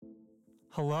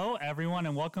Hello, everyone,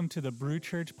 and welcome to the Brew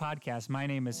Church podcast. My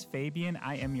name is Fabian.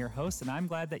 I am your host, and I'm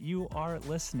glad that you are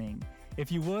listening.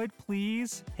 If you would,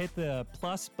 please hit the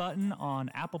plus button on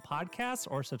Apple Podcasts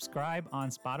or subscribe on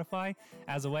Spotify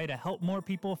as a way to help more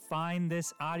people find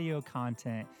this audio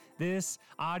content. This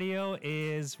audio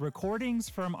is recordings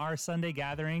from our Sunday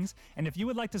gatherings, and if you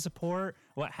would like to support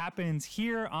what happens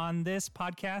here on this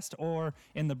podcast or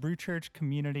in the Brew Church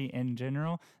community in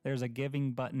general, there's a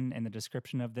giving button in the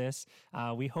description of this.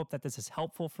 We hope that this is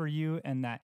helpful for you and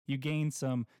that you gain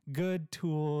some good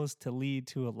tools to lead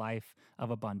to a life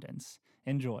of abundance.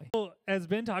 Enjoy. Well, as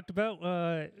Ben talked about,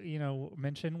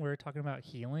 mentioned, we're talking about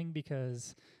healing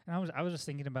because, and I was just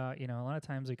thinking about, a lot of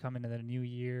times we come into the new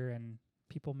year and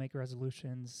people make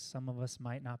resolutions. Some of us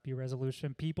might not be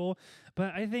resolution people,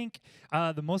 but I think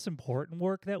the most important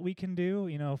work that we can do,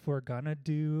 if we're gonna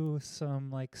do some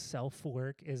like self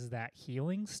work, is that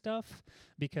healing stuff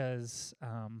because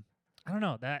I don't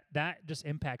know, that just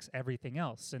impacts everything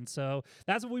else. And so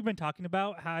that's what we've been talking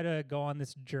about, how to go on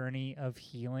this journey of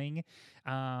healing.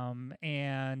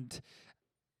 And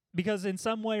because in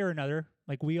some way or another,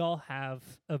 like we all have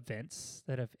events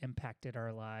that have impacted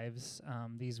our lives,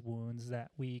 these wounds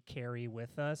that we carry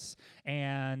with us,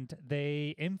 and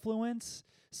they influence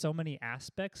so many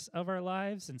aspects of our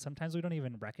lives, and sometimes we don't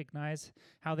even recognize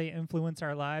how they influence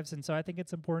our lives. And so I think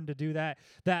it's important to do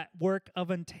that work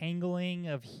of untangling,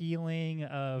 of healing,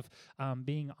 of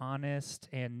being honest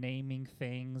and naming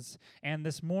things. And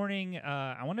this morning,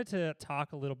 I wanted to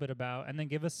talk a little bit about, and then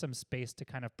give us some space to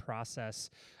kind of process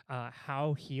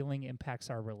how healing impacts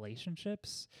our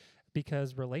relationships,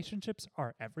 because relationships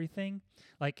are everything.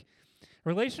 Like,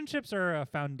 relationships are a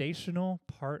foundational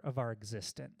part of our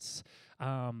existence.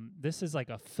 This is like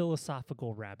a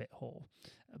philosophical rabbit hole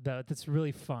that's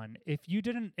really fun. If you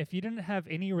didn't have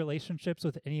any relationships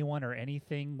with anyone or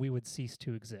anything, we would cease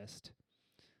to exist.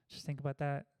 Just think about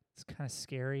that. It's kind of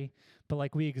scary, but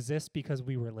like we exist because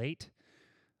we relate.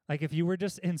 Like if you were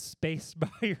just in space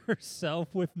by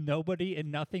yourself with nobody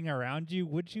and nothing around you,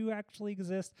 would you actually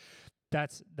exist?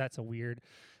 That's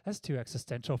too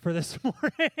existential for this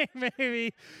morning,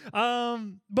 maybe.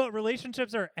 But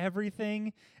relationships are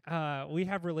everything. We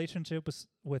have relationships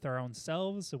with our own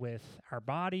selves, with our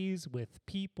bodies, with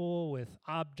people, with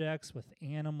objects, with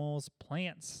animals,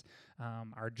 plants,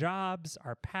 our jobs,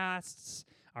 our pasts,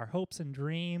 our hopes and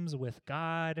dreams, with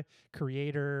God,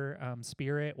 Creator,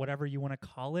 Spirit, whatever you want to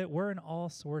call it. We're in all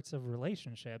sorts of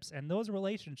relationships, and those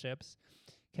relationships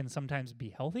can sometimes be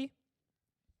healthy,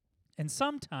 and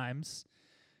sometimes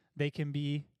they can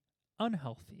be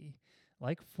unhealthy.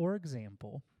 Like, for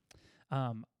example,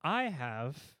 I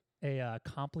have a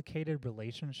complicated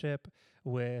relationship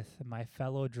with my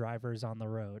fellow drivers on the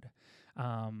road.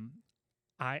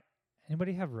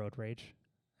 Anybody have road rage?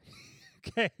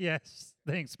 Okay, yes.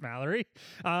 Thanks, Mallory.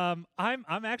 I'm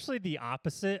actually the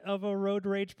opposite of a road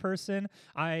rage person.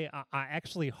 I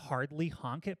actually hardly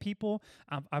honk at people.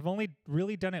 I've only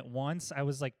really done it once. I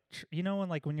was like,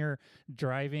 when you're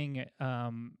driving,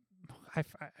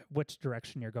 which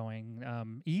direction you're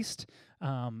going, east,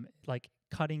 like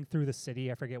cutting through the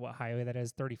city. I forget what highway that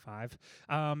is, 35.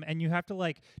 And you have to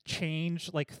like change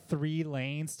like 3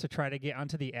 lanes to try to get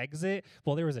onto the exit.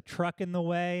 Well, there was a truck in the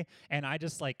way, and I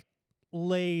just like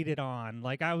laid it on.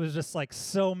 Like I was just like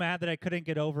so mad that I couldn't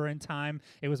get over in time.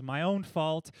 It was my own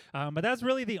fault. But that's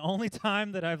really the only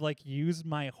time that I've like used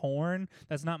my horn.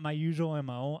 That's not my usual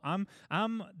MO.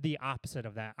 I'm the opposite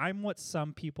of that. I'm what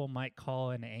some people might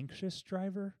call an anxious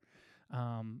driver.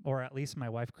 Or at least my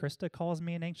wife Krista calls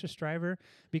me an anxious driver,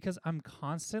 because I'm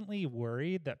constantly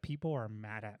worried that people are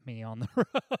mad at me on the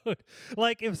road.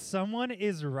 Like if someone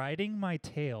is riding my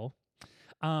tail,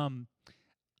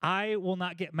 I will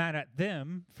not get mad at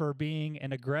them for being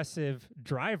an aggressive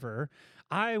driver.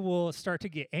 I will start to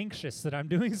get anxious that I'm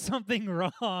doing something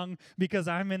wrong because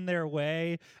I'm in their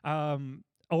way. The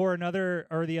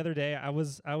other day, I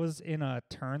was in a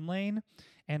turn lane,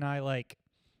 and I like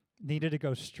needed to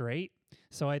go straight.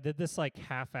 So I did this like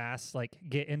half-ass like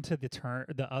get into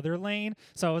the other lane.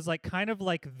 So I was like kind of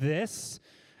like this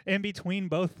in between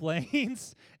both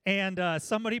lanes, and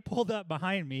somebody pulled up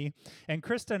behind me, and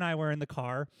Krista and I were in the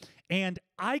car, and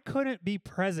I couldn't be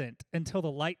present until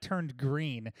the light turned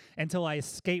green, until I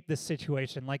escaped this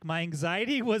situation. Like my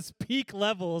anxiety was peak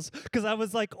levels because I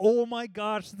was like, oh my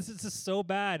gosh, this is just so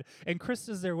bad. And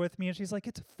Krista's there with me, and she's like,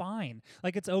 it's fine.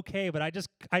 Like it's okay. But I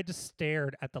just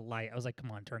stared at the light. I was like,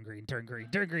 come on, turn green, turn green,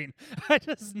 turn green. I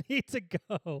just need to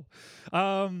go.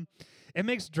 It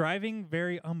makes driving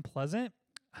very unpleasant.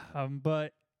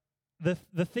 But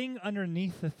the thing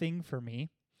underneath the thing for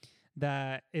me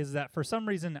that for some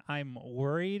reason I'm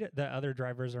worried that other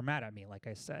drivers are mad at me, like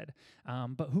I said.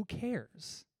 But who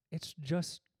cares? It's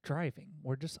just driving.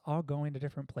 We're just all going to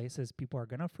different places. People are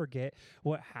going to forget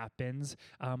what happens.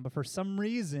 But for some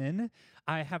reason,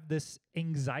 I have this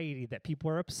anxiety that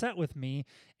people are upset with me.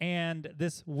 And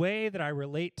this way that I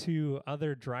relate to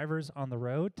other drivers on the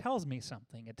road tells me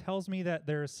something. It tells me that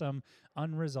there's some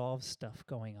unresolved stuff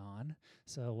going on.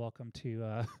 So welcome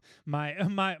to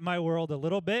my world a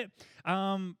little bit.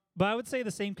 But I would say the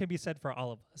same can be said for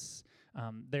all of us.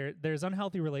 There's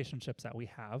unhealthy relationships that we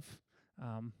have.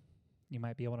 You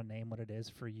might be able to name what it is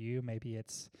for you. Maybe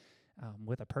it's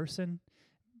with a person,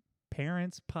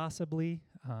 parents possibly.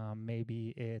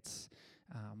 Maybe it's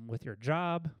with your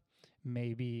job.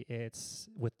 Maybe it's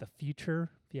with the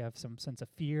future, if you have some sense of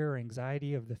fear or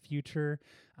anxiety of the future.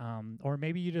 Or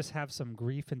maybe you just have some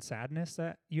grief and sadness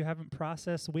that you haven't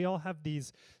processed. We all have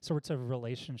these sorts of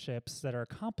relationships that are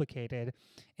complicated.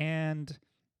 And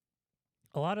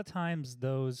a lot of times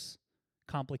those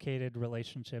complicated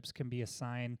relationships can be a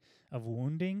sign of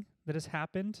wounding that has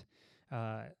happened,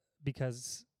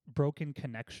 because broken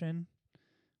connection,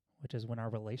 which is when our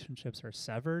relationships are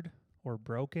severed or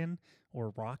broken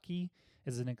or rocky,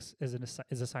 is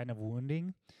a sign of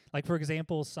wounding. Like, for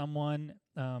example, someone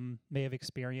may have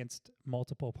experienced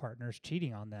multiple partners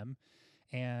cheating on them,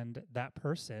 and that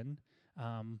person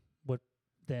would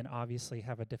then obviously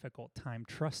have a difficult time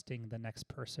trusting the next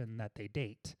person that they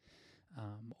date.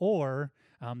 Or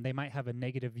they might have a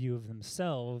negative view of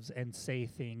themselves and say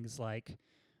things like,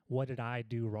 what did I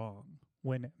do wrong?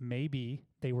 When maybe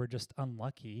they were just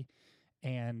unlucky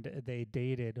and they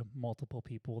dated multiple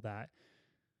people that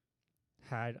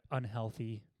had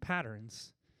unhealthy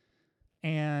patterns.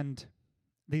 And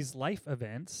these life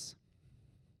events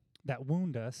that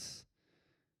wound us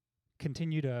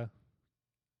continue to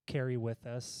carry with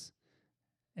us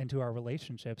into our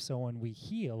relationships. So when we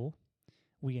heal,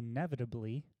 we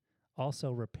inevitably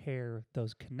also repair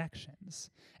those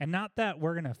connections. And not that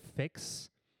we're going to fix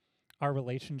our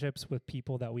relationships with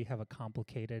people that we have a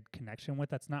complicated connection with.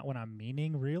 That's not what I'm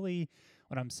meaning. Really,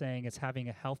 what I'm saying is having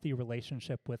a healthy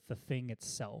relationship with the thing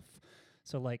itself.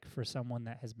 So like for someone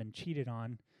that has been cheated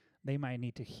on, they might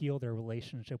need to heal their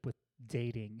relationship with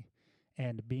dating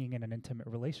and being in an intimate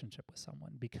relationship with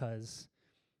someone, because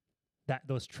that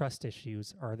those trust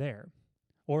issues are there.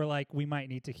 Or like we might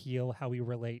need to heal how we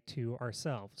relate to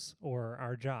ourselves or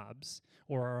our jobs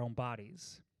or our own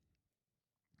bodies.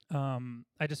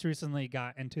 I just recently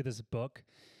got into this book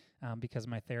because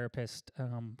my therapist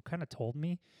kind of told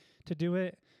me to do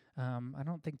it. I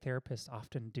don't think therapists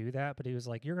often do that, but he was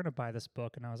like, you're going to buy this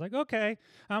book. And I was like, okay,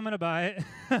 I'm going to buy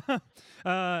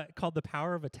it. Called The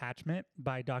Power of Attachment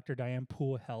by Dr. Diane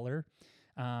Poole Heller.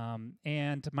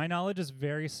 And my knowledge is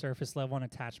very surface level on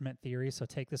attachment theory, so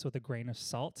take this with a grain of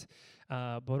salt.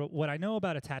 But what I know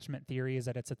about attachment theory is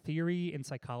that it's a theory in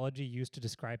psychology used to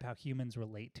describe how humans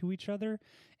relate to each other.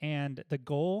 And the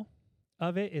goal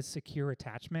of it is secure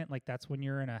attachment. Like that's when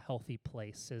you're in a healthy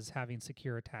place, is having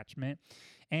secure attachment.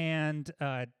 And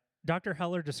Dr.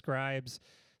 Heller describes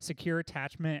secure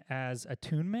attachment as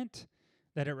attunement,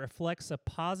 that it reflects a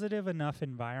positive enough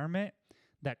environment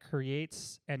that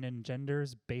creates and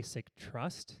engenders basic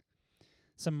trust.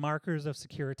 Some markers of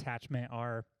secure attachment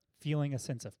are feeling a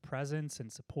sense of presence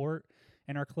and support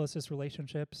in our closest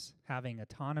relationships, having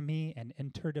autonomy and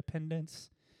interdependence,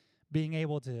 being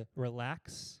able to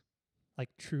relax, like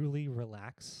truly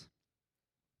relax,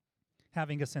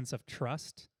 having a sense of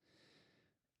trust,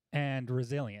 and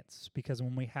resilience, because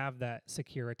when we have that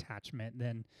secure attachment,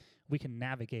 then we can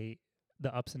navigate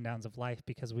the ups and downs of life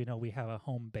because we know we have a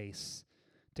home base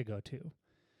to go to.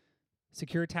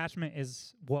 Secure attachment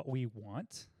is what we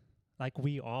want. Like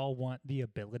we all want the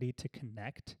ability to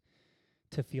connect,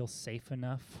 to feel safe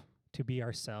enough to be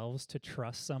ourselves, to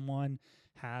trust someone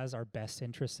has our best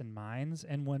interests in minds.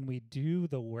 And when we do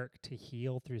the work to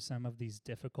heal through some of these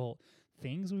difficult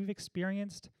things we've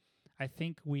experienced, I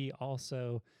think we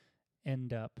also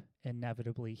end up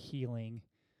inevitably healing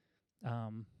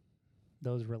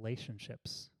those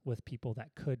relationships with people that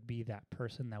could be that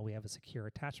person that we have a secure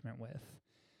attachment with.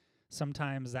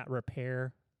 Sometimes that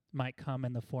repair might come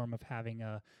in the form of having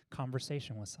a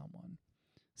conversation with someone.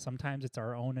 Sometimes it's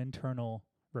our own internal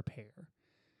repair.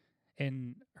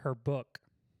 In her book,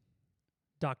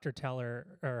 Dr.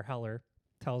 Heller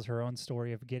tells her own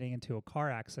story of getting into a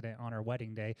car accident on her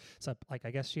wedding day. So like,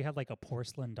 I guess she had like a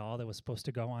porcelain doll that was supposed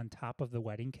to go on top of the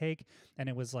wedding cake, and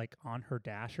it was like on her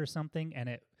dash or something, and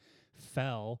it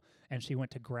fell and she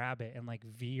went to grab it and like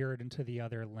veered into the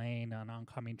other lane on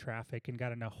oncoming traffic and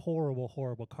got in a horrible,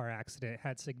 horrible car accident,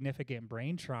 had significant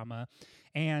brain trauma.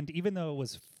 And even though it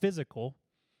was physical,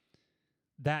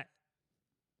 that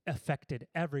affected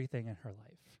everything in her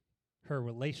life, her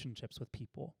relationships with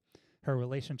people, her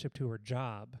relationship to her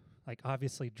job. Like,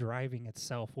 obviously, driving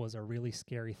itself was a really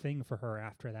scary thing for her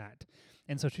after that.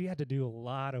 And so she had to do a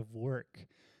lot of work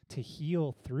to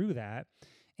heal through that.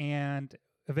 And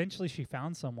eventually she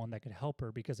found someone that could help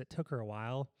her, because it took her a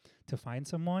while to find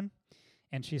someone.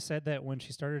 And she said that when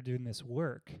she started doing this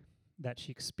work, that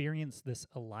she experienced this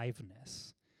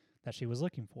aliveness that she was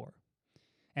looking for.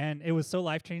 And it was so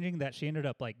life-changing that she ended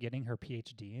up like getting her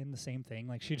PhD in the same thing.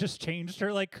 Like, she just changed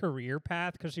her like career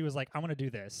path, because she was like, I want to do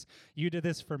this. You did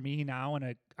this for me, now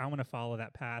I want to follow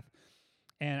that path.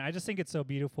 And I just think it's so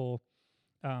beautiful.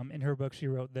 In her book, she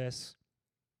wrote this: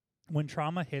 when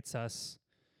trauma hits us,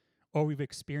 or we've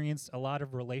experienced a lot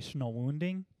of relational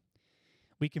wounding,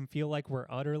 we can feel like we're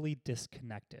utterly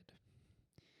disconnected.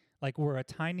 Like we're a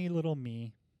tiny little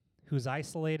me who's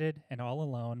isolated and all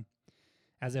alone,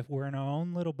 as if we're in our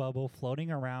own little bubble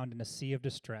floating around in a sea of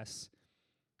distress,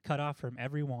 cut off from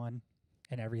everyone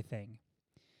and everything.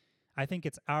 I think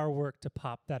it's our work to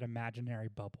pop that imaginary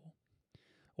bubble,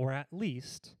 or at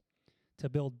least to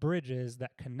build bridges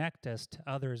that connect us to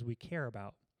others we care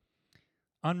about.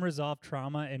 Unresolved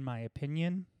trauma, in my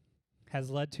opinion,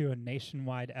 has led to a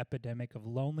nationwide epidemic of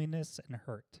loneliness and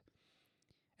hurt.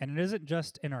 And it isn't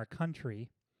just in our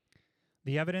country.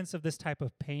 The evidence of this type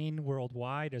of pain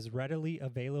worldwide is readily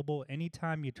available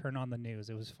anytime you turn on the news.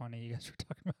 It was funny, you guys were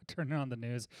talking about turning on the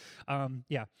news.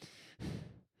 Yeah,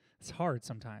 it's hard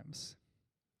sometimes.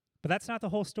 But that's not the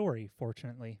whole story,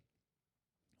 fortunately.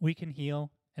 We can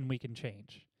heal and we can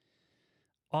change.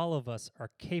 All of us are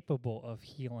capable of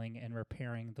healing and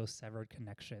repairing those severed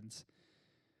connections,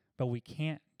 but we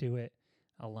can't do it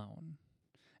alone.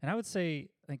 And I would say,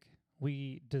 like,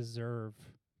 we deserve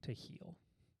to heal.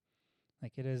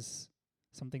 Like, it is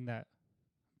something that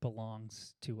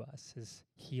belongs to us, is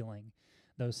healing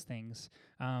those things.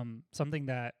 Something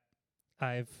that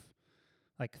I've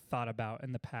like thought about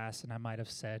in the past, and I might have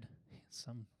said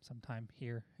sometime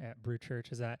here at Brew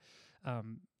Church, is that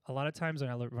a lot of times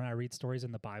when I read stories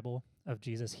in the Bible of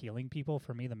Jesus healing people,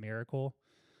 for me, the miracle,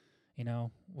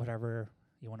 whatever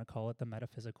you want to call it, the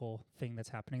metaphysical thing that's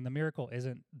happening, the miracle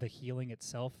isn't the healing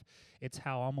itself. It's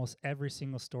how almost every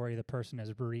single story the person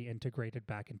is reintegrated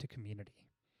back into community.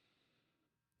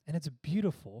 And it's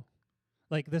beautiful.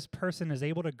 Like, this person is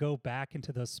able to go back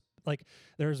into those, like,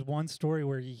 there's one story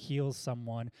where he heals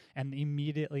someone, and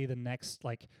immediately the next,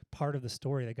 like, part of the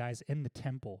story, the guy's in the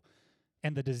temple,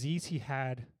 and the disease he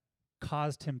had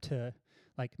caused him to,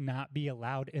 like, not be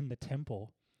allowed in the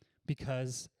temple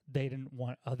because they didn't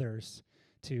want others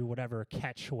to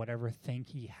catch whatever thing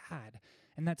he had.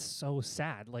 And that's so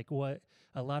sad. Like, what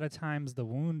a lot of times the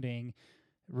wounding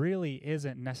really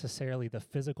isn't necessarily the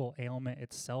physical ailment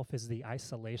itself, is the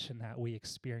isolation that we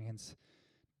experience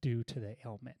due to the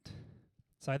ailment.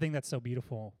 So I think that's so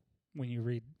beautiful when you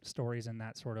read stories in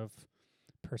that sort of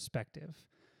perspective.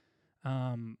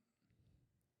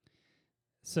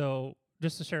 So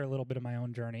just to share a little bit of my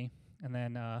own journey, and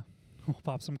then we'll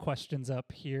pop some questions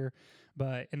up here.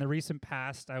 But in the recent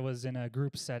past, I was in a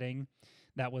group setting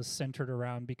that was centered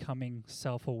around becoming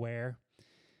self-aware,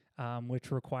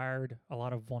 which required a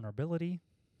lot of vulnerability,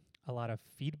 a lot of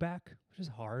feedback, which is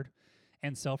hard,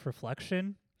 and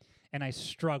self-reflection. And I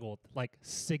struggled, like,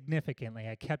 significantly.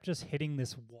 I kept just hitting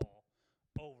this wall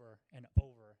over and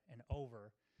over and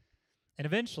over. And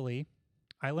eventually,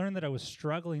 I learned that I was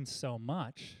struggling so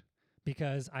much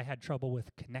because I had trouble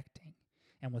with connecting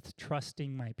and with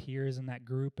trusting my peers in that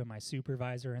group and my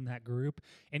supervisor in that group.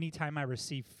 Anytime I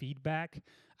received feedback,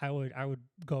 I would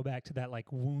go back to that,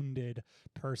 like, wounded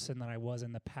person that I was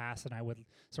in the past, and I would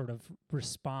sort of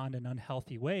respond in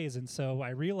unhealthy ways. And so I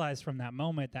realized from that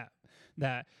moment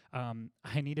that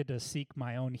I needed to seek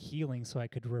my own healing so I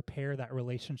could repair that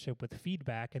relationship with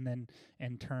feedback, and then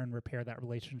in turn repair that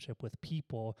relationship with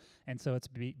people. And so it's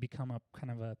become a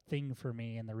kind of a thing for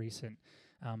me in the recent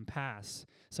past.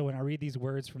 So when I read these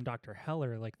words from Dr.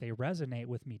 Heller, like, they resonate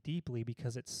with me deeply,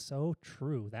 because it's so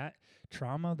true. That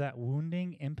trauma, that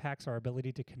wounding impacts our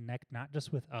ability to connect not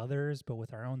just with others, but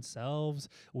with our own selves,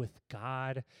 with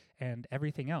God, and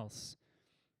everything else.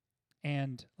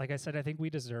 And like I said, I think we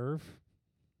deserve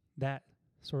that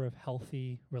sort of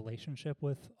healthy relationship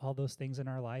with all those things in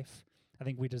our life. I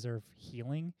think we deserve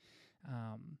healing.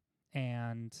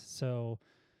 And so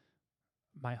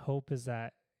my hope is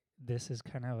that this is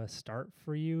kind of a start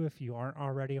for you if you aren't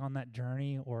already on that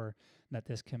journey, or that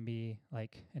this can be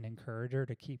like an encourager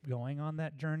to keep going on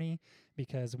that journey.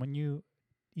 Because when you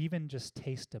even just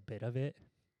taste a bit of it,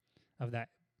 of that,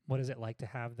 what is it like to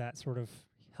have that sort of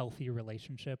healthy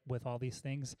relationship with all these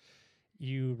things,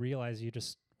 you realize you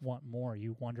just want more.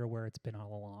 You wonder where it's been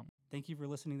all along. Thank you for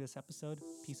listening to this episode.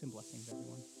 Peace and blessings,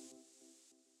 everyone.